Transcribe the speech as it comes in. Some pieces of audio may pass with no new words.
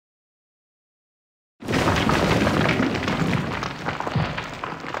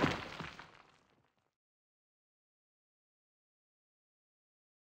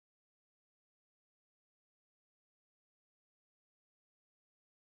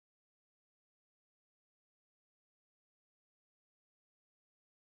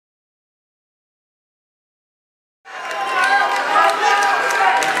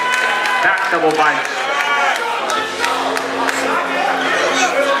double bites.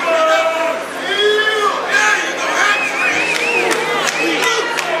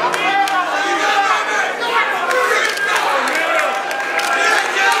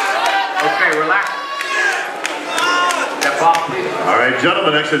 Okay, relax. Step off, please. All right,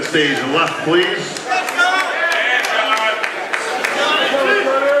 gentlemen, exit stage left, please.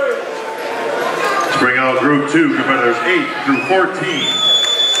 Bring out group 2, competitors 8 through 14.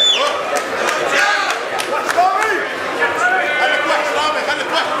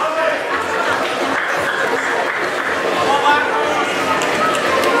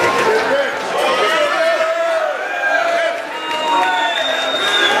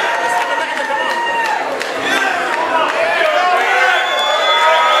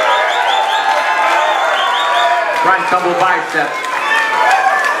 Front double bicep.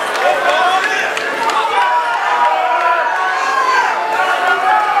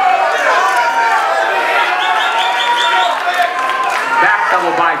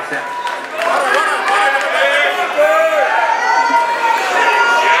 Double bicep.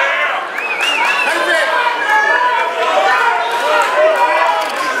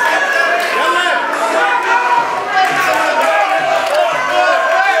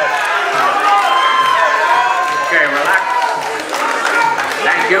 Okay, relax.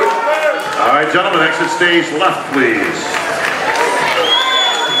 Thank you. All right, gentlemen, exit stage left, please.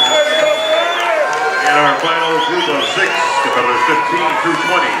 And our final group of 6, competitors 15 through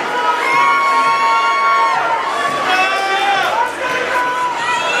 20.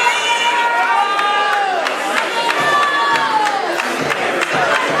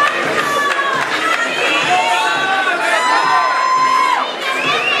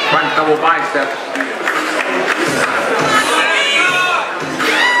 Front double bicep.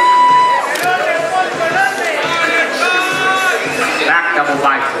 Back double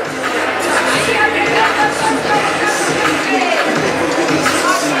bicep.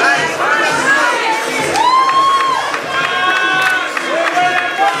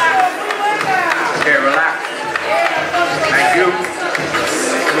 Okay, relax. Thank you.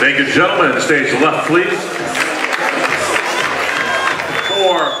 Thank you, gentlemen. Stage left, please.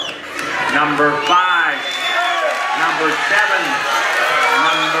 4, number 5, number 7,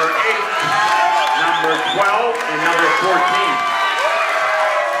 number 8, number 12, and number 14.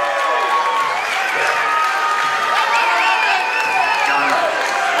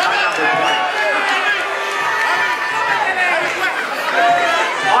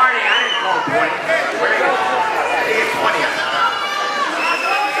 Marty, I didn't call 20. Where did you get 20?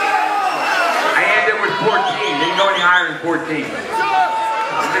 I ended with 14. Didn't go any higher than 14.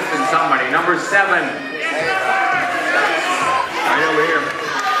 I'm missing somebody. Number 7. Right over here.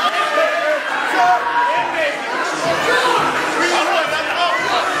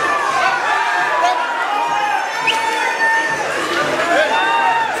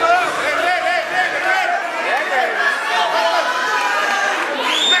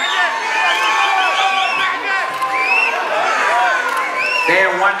 Stay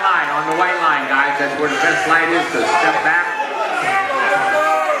in one line, on the white line, guys. That's where the best light is, so step back.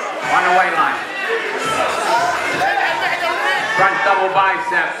 On the white line. Front double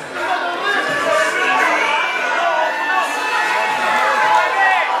biceps.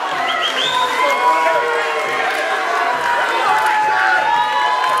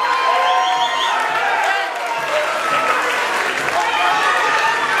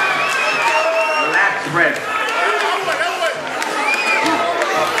 Relax, Red.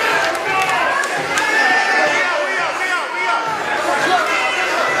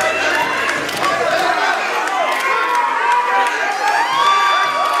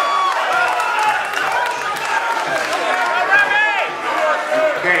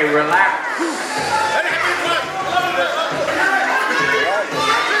 Okay, relax.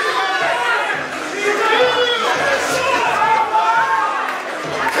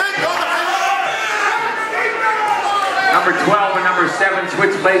 Number 12 and number 7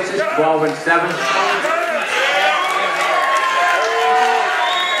 switch places, 12 and 7.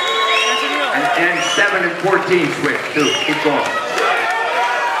 And 7 and 14 switch too. Keep going.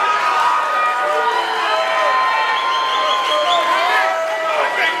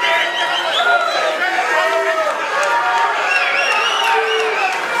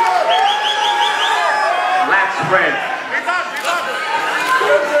 Spread.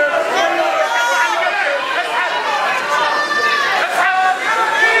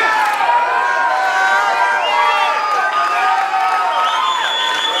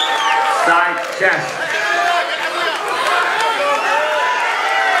 Side chest.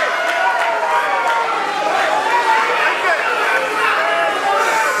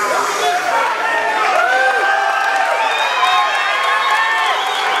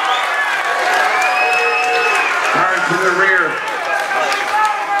 to the rear.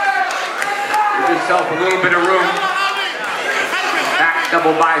 Give yourself a little bit of room. Back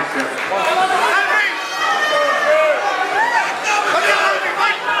double bicep.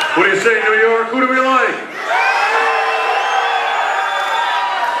 What do you say, New York? Who do we like?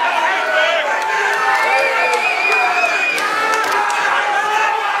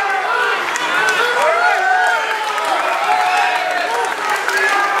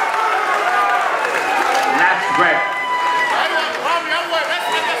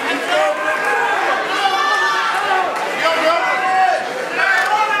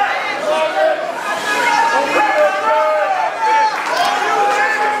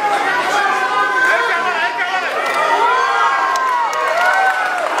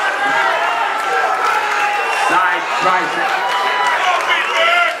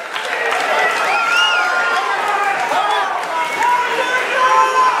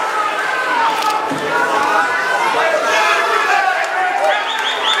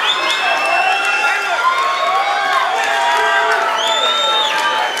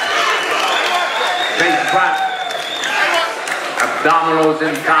 Abdominals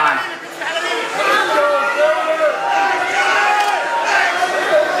in time.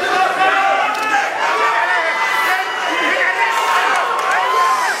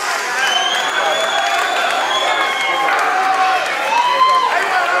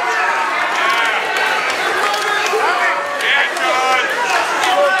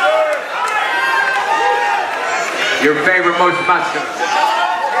 Your favorite most muscular.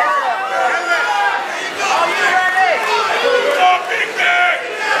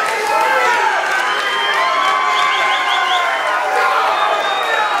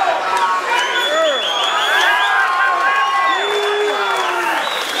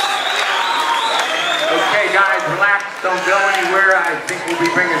 Don't go anywhere. I think we'll be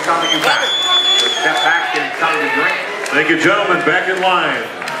bringing some of you back. So step back and come to drink. Thank you, gentlemen. Back in line.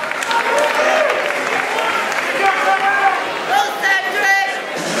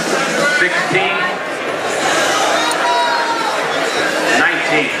 16.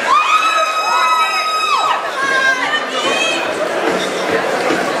 19.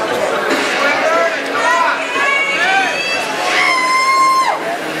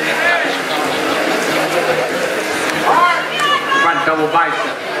 Double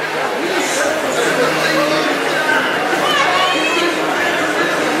bicep.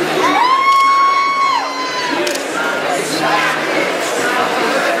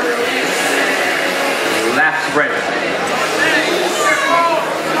 Left spread.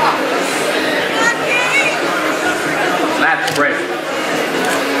 Left spread.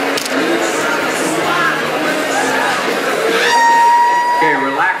 Okay,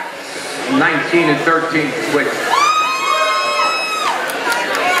 relax. 19 and 13 switch.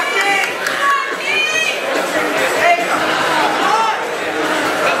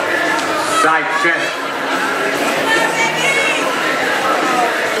 Side chest.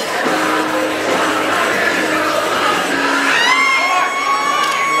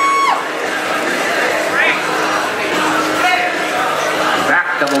 Back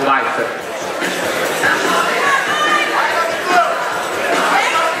double bicep.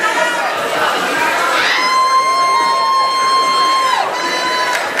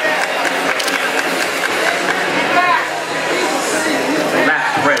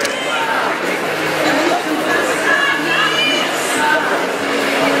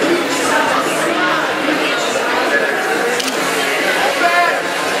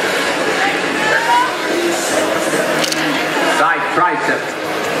 Tricep.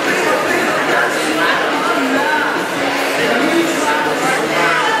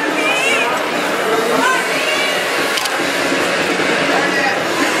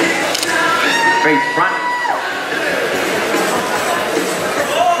 Face front.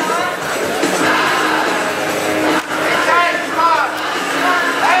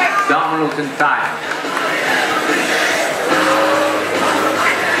 Abdominals and thighs.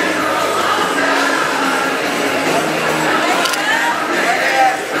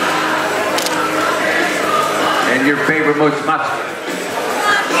 And your favorite most muscular.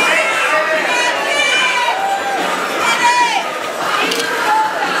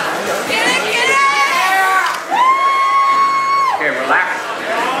 Okay, relax.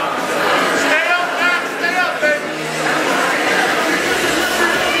 Stay up, baby.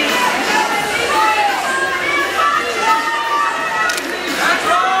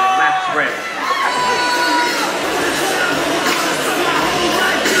 Left spread.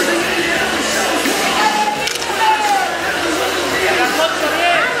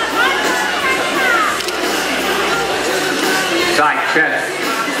 Side chest.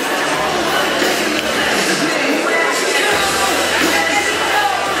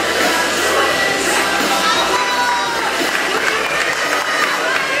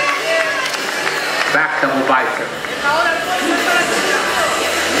 Back double bicep.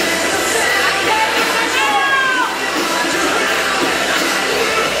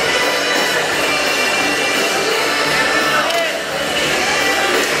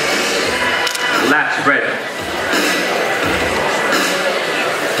 Lat spread.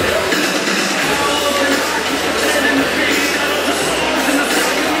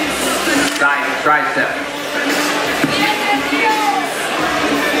 Side tricep.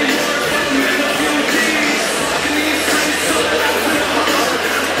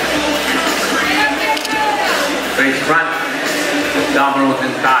 Face front, abdominals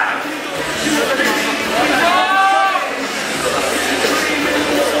and thighs.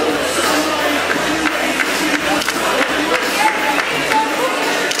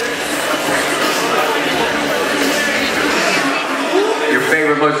 Your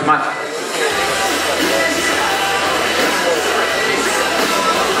favorite most muscle.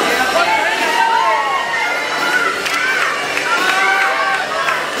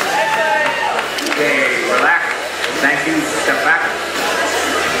 Okay, relax. Thank you. Step back.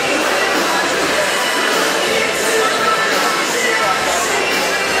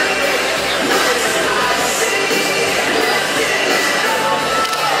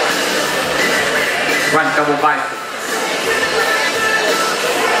 Front double bicep.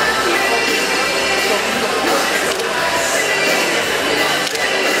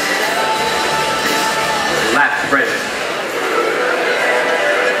 Lat spread.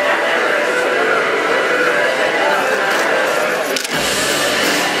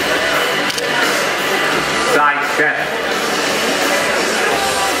 Side chest.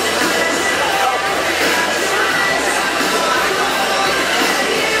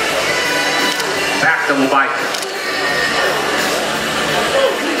 Back double bicep.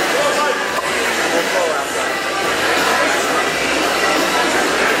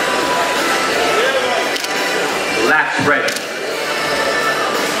 Lat spread.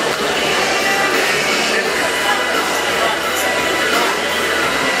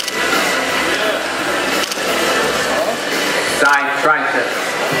 Side tricep.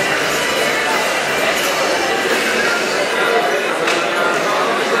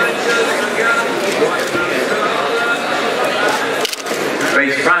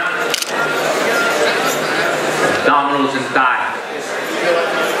 Face front. Abdominals and thighs.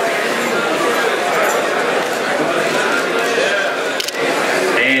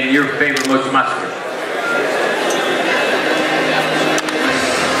 And your favorite most muscular.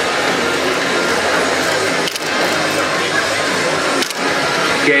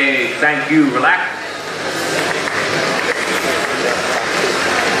 Okay, thank you. Relax.